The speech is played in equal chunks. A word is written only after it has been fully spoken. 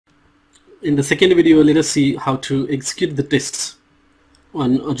In the second video, let us see how to execute the tests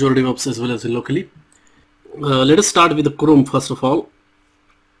on Azure DevOps as well as locally. Let us start with the Chrome first of all.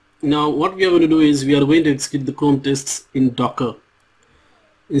 Now what we are going to do is we are going to execute the Chrome tests in Docker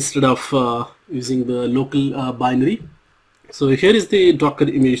instead of using the local binary. So here is the Docker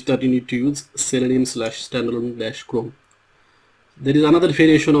image that you need to use, Selenium/standalone-Chrome. There is another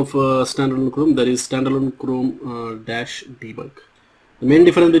variation of standalone Chrome, that is standalone Chrome -debug. The main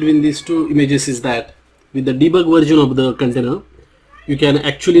difference between these two images is that with the debug version of the container, you can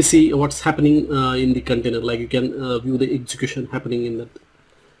actually see what's happening in the container, like you can view the execution happening in that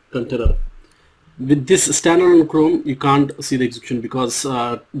container. With this standalone Chrome, you can't see the execution because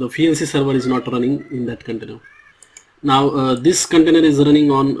the VNC server is not running in that container. Now this container is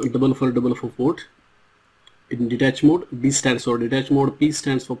running on 4444 port in detach mode. D stands for detach mode, P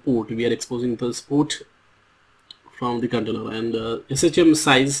stands for port. We are exposing this port from the container, and SHM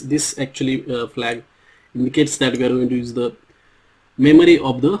size, this actually flag indicates that we are going to use the memory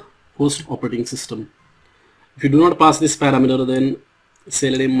of the host operating system. If you do not pass this parameter, then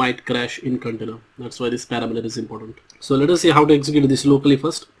Selenium might crash in container. That's why this parameter is important. So let us see how to execute this locally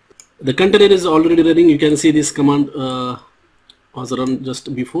first. The container is already running. You can see this command was run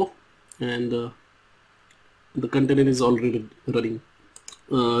just before, and the container is already running.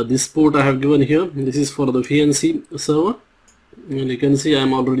 This port I have given here, this is for the VNC server, and you can see I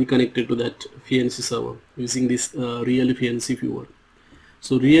am already connected to that VNC server using this real VNC viewer.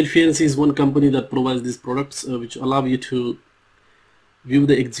 So real VNC is one company that provides these products which allow you to view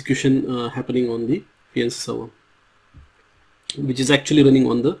the execution happening on the VNC server, which is actually running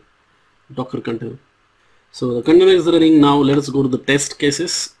on the Docker container. So the container is running now. Let us go to the test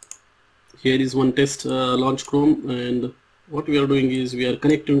cases. Here is one test, launch Chrome, and what we are doing is we are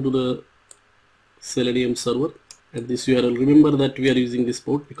connecting to the Selenium server at this URL. Remember that we are using this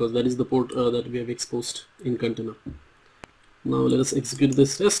port because that is the port that we have exposed in container. Now let us execute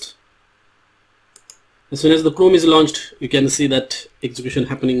this test. As soon as the Chrome is launched, you can see that execution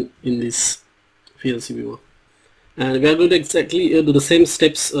happening in this VNC viewer. And we are going to exactly do the same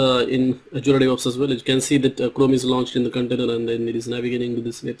steps in Azure DevOps as well. You can see that Chrome is launched in the container, and then it is navigating to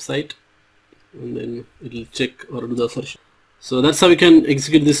this website, and then it will check or do the search. So that's how we can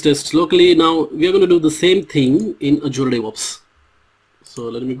execute this test locally. Now we are going to do the same thing in Azure DevOps. So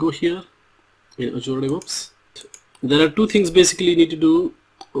let me go here in Azure DevOps. There are two things basically you need to do.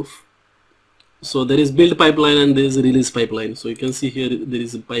 So there is build pipeline and there is a release pipeline. So you can see here there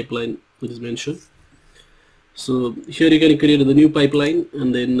is a pipeline that is mentioned. So here you can create the new pipeline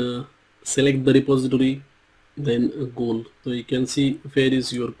and then select the repository, then a goal. So you can see where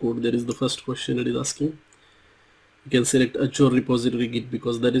is your code. There is the first question it is asking. You can select Azure repository Git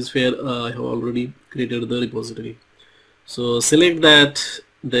because that is where I have already created the repository. So select that,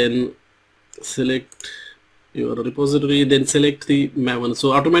 then select your repository, then select the Maven.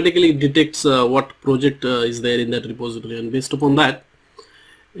 So automatically it detects what project is there in that repository, and based upon that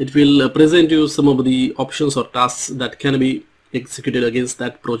it will present you some of the options or tasks that can be executed against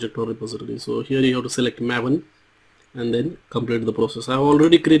that project or repository. So here you have to select Maven and then complete the process. I have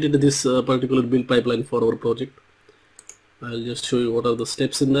already created this particular build pipeline for our project. I'll just show you what are the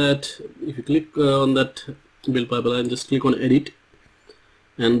steps in that. If you click on that build pipeline, just click on edit,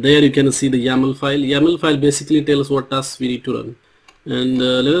 and there you can see the YAML file. YAML file basically tells what tasks we need to run. And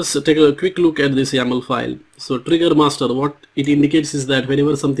let us take a quick look at this YAML file. So trigger master, what it indicates is that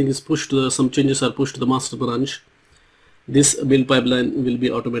whenever something is pushed, some changes are pushed to the master branch, this build pipeline will be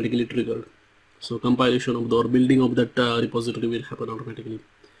automatically triggered. So compilation of the or building of that repository will happen automatically.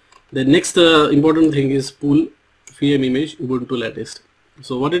 The next important thing is pull VM image Ubuntu latest.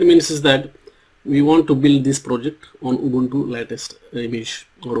 So what it means is that we want to build this project on Ubuntu latest image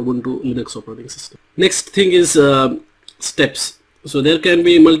or Ubuntu Linux operating system. Next thing is steps. So there can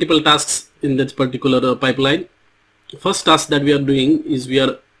be multiple tasks in that particular pipeline. First task that we are doing is we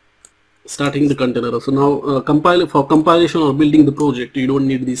are starting the container. So now for compilation or building the project, you don't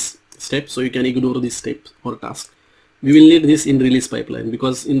need this step, so you can ignore this step or task. We will need this in release pipeline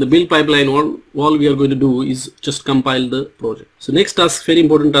because in the build pipeline all we are going to do is just compile the project. So next task, very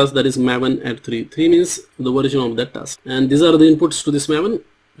important task, that is Maven add 3. 3 means the version of that task, and these are the inputs to this Maven.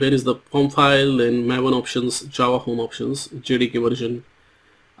 There is the form file, then Maven options, Java home options, JDK version,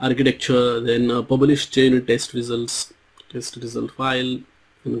 architecture, then publish chain test results, test result file,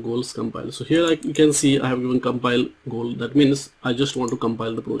 and goals compile. So here you can see I have given compile goal. That means I just want to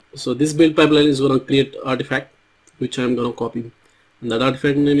compile the project. So this build pipeline is going to create artifact which I am going to copy, and that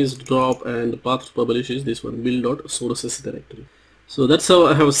artifact name is drop, and the path to publish is this one, build.sources directory. So that's how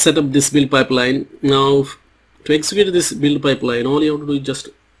I have set up this build pipeline. Now to execute this build pipeline, all you have to do is just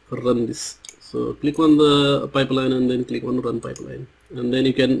run this. So click on the pipeline and then click on run pipeline, and then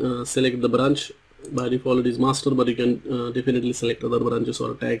you can select the branch. By default it is master, but you can definitely select other branches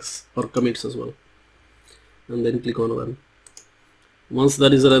or tags or commits as well, and then click on run. Once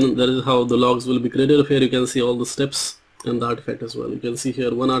that is run, that is how the logs will be created. Here you can see all the steps and the artifact as well. You can see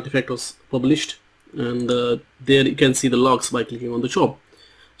here one artifact was published, and there you can see the logs by clicking on the job.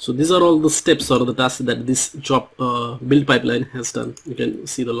 So these are all the steps or the tasks that this job build pipeline has done. You can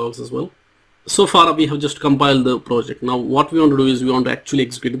see the logs as well. So far we have just compiled the project. Now what we want to do is we want to actually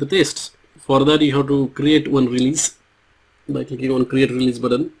execute the tests. For that you have to create one release by clicking on create release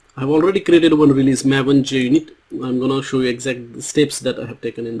button. I have already created one release, Maven JUnit. I'm gonna show you exact steps that I have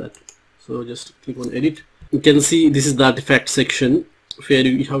taken in that. So just click on edit. You can see this is the artifact section where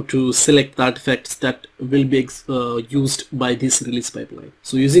you have to select the artifacts that will be used by this release pipeline.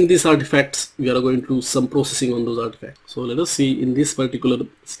 So using these artifacts we are going to do some processing on those artifacts. So let us see in this particular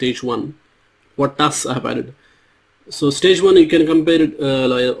stage 1 what tasks I have added. So stage 1 you can compare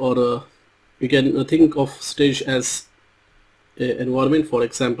it you can think of stage as a environment, for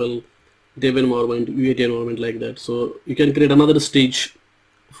example dev environment, UAT environment, like that. So you can create another stage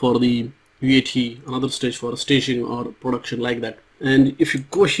for the UAT, another stage for staging or production, like that. And if you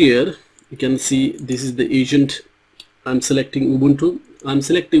go here you can see this is the agent. I'm selecting Ubuntu. I'm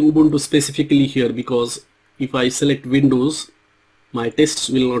selecting Ubuntu specifically here because if I select Windows my tests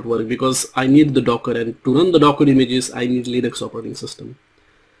will not work, because I need the Docker, and to run the Docker images I need Linux operating system.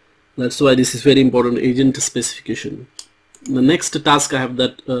 That's why this is very important, agent specification. The next task I have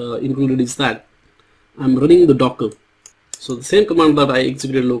that included is that I'm running the Docker. So the same command that I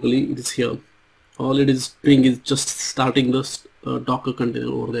executed locally, it is here. All it is doing is just starting the Docker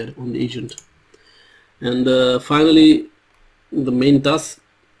container over there on the agent. And finally the main task,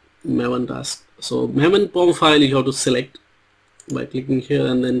 Maven task. So Maven POM file you have to select by clicking here,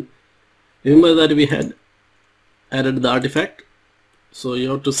 and then remember that we had added the artifact. So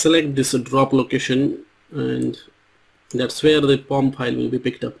you have to select this drop location, and that's where the POM file will be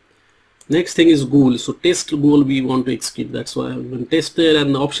picked up. Next thing is goal. So test goal we want to execute. That's why I'm going to test there,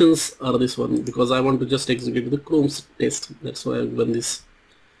 and the options are this one because I want to just execute the Chrome's test. That's why I've done this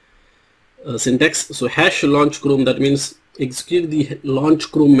syntax. So hash launch Chrome, that means execute the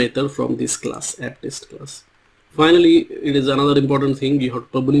launch Chrome method from this class, app test class. Finally, it is another important thing, you have to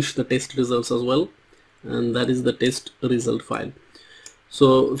publish the test results as well, and that is the test result file.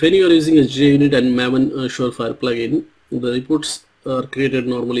 So when you are using a JUnit and Maven Surefire plugin, the reports are created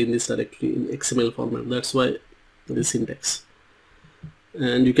normally in this directory in XML format. That's why this syntax.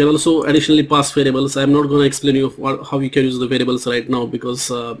 And you can also additionally pass variables. I'm not going to explain you how you can use the variables right now because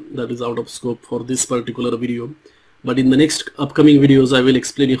that is out of scope for this particular video. But in the next upcoming videos I will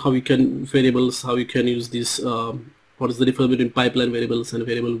explain you how you can variables, how you can use this, what is the difference between pipeline variables and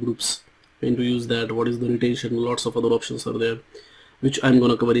variable groups, when to use that, what is the retention, lots of other options are there which I'm going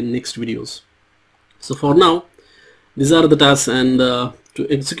to cover in next videos. So for now these are the tasks, and to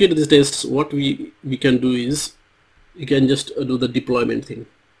execute these tests what we can do is you can just do the deployment thing.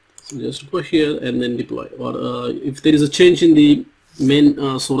 So just go here and then deploy, or if there is a change in the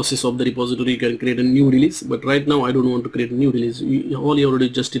main sources of the repository you can create a new release, but right now I don't want to create a new release. All you already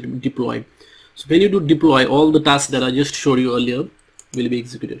just did deploy. So when you do deploy, all the tasks that I just showed you earlier will be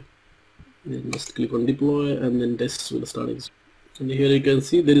executed. Then just click on deploy and then tests will start executing. And here you can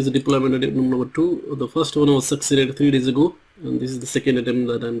see there is a deployment attempt number 2. The first one was succeeded 3 days ago, and this is the second attempt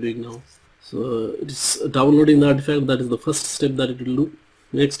that I'm doing now. So it is downloading the artifact. That is the first step that it will do.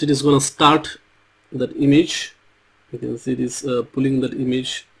 Next it is going to start that image. You can see this pulling that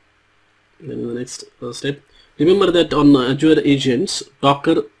image. Then the next step. Remember that on Azure agents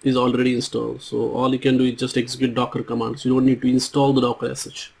Docker is already installed, so all you can do is just execute Docker commands. You don't need to install the Docker as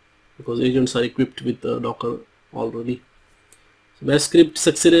such because agents are equipped with Docker already. So bash script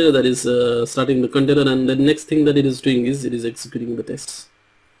succeeded, that is starting the container, and the next thing that it is doing is it is executing the tests.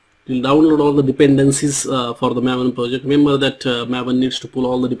 It will download all the dependencies for the Maven project. Remember that Maven needs to pull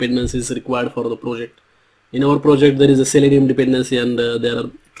all the dependencies required for the project. In our project there is a Selenium dependency, and there are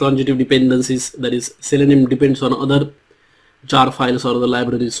transitive dependencies, that is Selenium depends on other jar files or the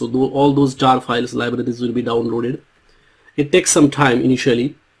libraries. So all those jar files, libraries will be downloaded. It takes some time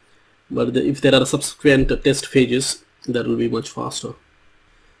initially, but if there are subsequent test phases that will be much faster.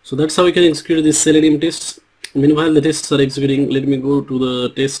 So that's how we can execute these Selenium tests. Meanwhile the tests are executing, let me go to the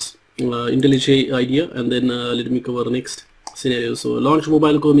test IntelliJ IDEA, and then let me cover next scenario. So launch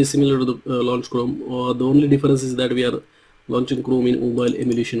mobile Chrome is similar to the launch Chrome, or the only difference is that we are launching Chrome in mobile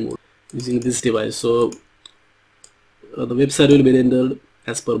emulation mode using this device. So the website will be rendered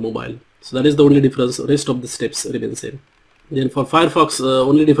as per mobile. So that is the only difference. Rest of the steps remain same. Then for Firefox,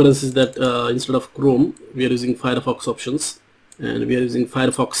 only difference is that instead of Chrome, we are using Firefox options, and we are using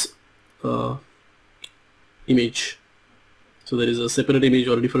Firefox image. So there is a separate image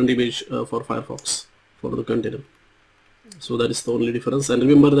or a different image for Firefox for the container. So that is the only difference. And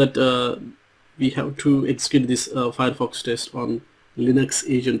remember that we have to execute this Firefox test on Linux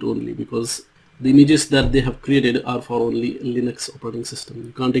agent only, because the images that they have created are for only Linux operating system.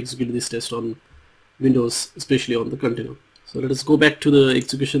 You can't execute this test on Windows, especially on the container. So let us go back to the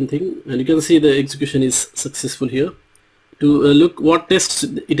execution thing, and you can see the execution is successful here. To look what tests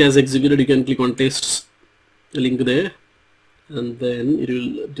it has executed, you can click on tests, link there, and then it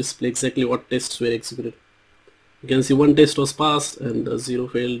will display exactly what tests were executed. You can see one test was passed and 0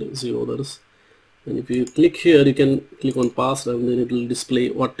 failed, 0 others. And if you click here, you can click on passed, and then it will display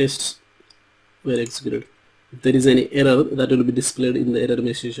what tests were executed. If there is any error, that will be displayed in the error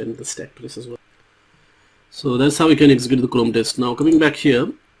message and the stack trace as well. So that's how we can execute the Chrome test. Now coming back here,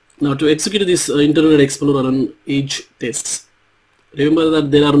 now to execute this Internet Explorer on Edge tests, remember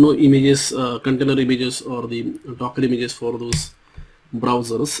that there are no images, container images or the Docker images for those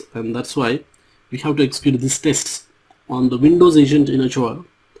browsers, and that's why we have to execute these tests on the Windows agent in Azure.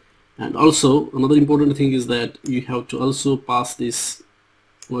 And also another important thing is that you have to also pass this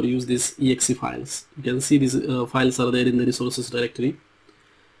or use these exe files. You can see these files are there in the resources directory.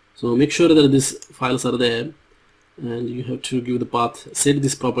 So make sure that these files are there, and you have to give the path, set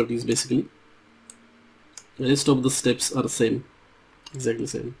these properties basically. The rest of the steps are same, exactly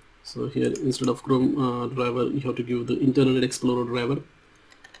same. So here instead of Chrome driver, you have to give the Internet Explorer driver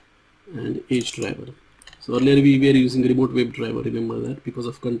and Edge driver. So earlier we were using remote web driver, remember that, because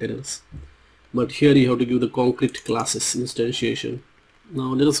of containers. But here you have to give the concrete classes instantiation.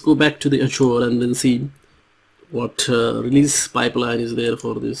 Now let us go back to the Azure and then see what release pipeline is there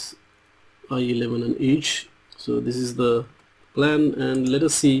for this IE11 and Edge. So this is the plan, and let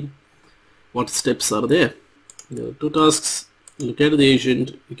us see what steps are there. There are two tasks. Look at the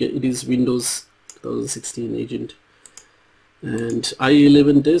agent. It is Windows 2016 agent, and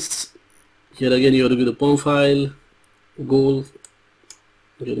IE11 tests. Here again you have to give the POM file, goal,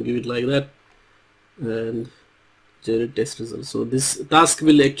 you can give it like that, and generate test results. So this task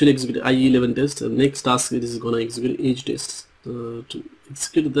will actually execute IE11 test, and next task it is going to execute Edge tests. So to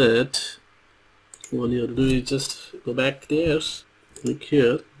execute that, all you have to do is just go back there, click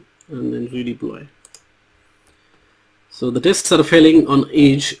here, and then redeploy. So the tests are failing on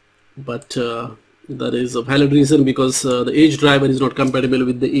Edge, but that is a valid reason, because the Edge driver is not compatible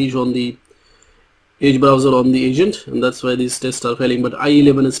with the Edge on the Edge browser on the agent, and that's why these tests are failing. But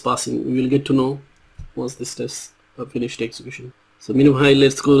IE11 is passing. We will get to know once this test finished execution. So meanwhile,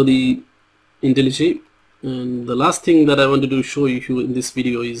 let's go to the IntelliJ, and the last thing that I wanted to show you in this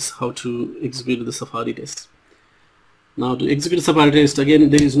video is how to execute the Safari test. Now to execute the Safari test, again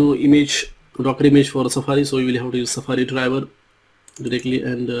there is no image, Docker image for Safari, so you will have to use Safari driver directly,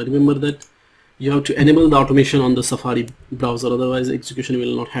 and remember that you have to enable the automation on the Safari browser, otherwise execution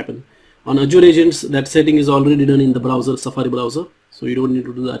will not happen. On Azure agents, that setting is already done in the browser, Safari browser, so you don't need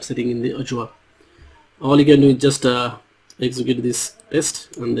to do that setting in the Azure. All you can do is just execute this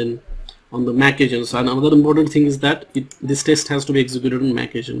test, and then on the Mac agent. So another important thing is that this test has to be executed on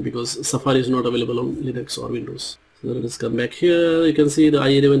Mac agent, because Safari is not available on Linux or Windows. So let us come back here. You can see the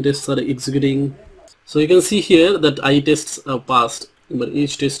IE11 tests are executing. So you can see here that IE tests are passed, but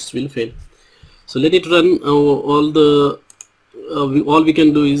Edge tests will fail. So let it run. All we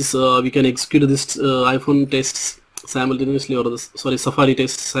can do is we can execute this iPhone tests simultaneously, or Safari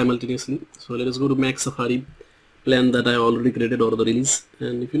tests simultaneously. So let us go to Mac Safari plan that I already created, or the release,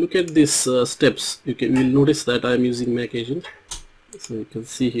 and if you look at these steps, you will notice that I am using Mac agent. So you can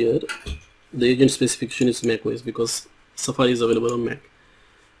see here the agent specification is Mac OS, because Safari is available on Mac,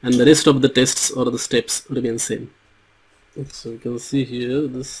 and the rest of the tests or the steps remain same. So you can see here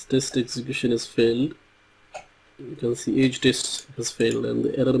this test execution has failed. You can see Edge test has failed, and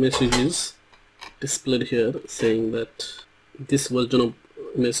the error message is displayed here saying that this version of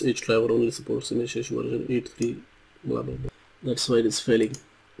MS Edge driver only supports MS Edge version 8.3 blah blah blah. That's why it is failing.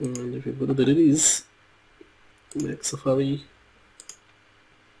 And if you go to the release, Mac Safari.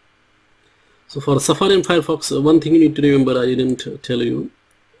 So for Safari and Firefox, one thing you need to remember, I didn't tell you,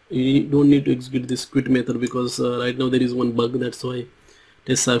 you don't need to execute this quit method, because right now there is one bug, that's why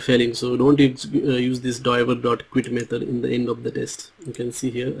tests are failing. So don't use this driver.quit method in the end of the test. You can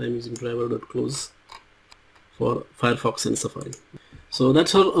see here I'm using driver.close for Firefox and Safari. So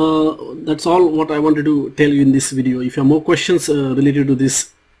that's all what I wanted to tell you in this video. If you have more questions related to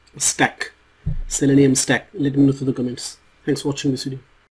this stack, Selenium stack, let me know through the comments. Thanks for watching this video.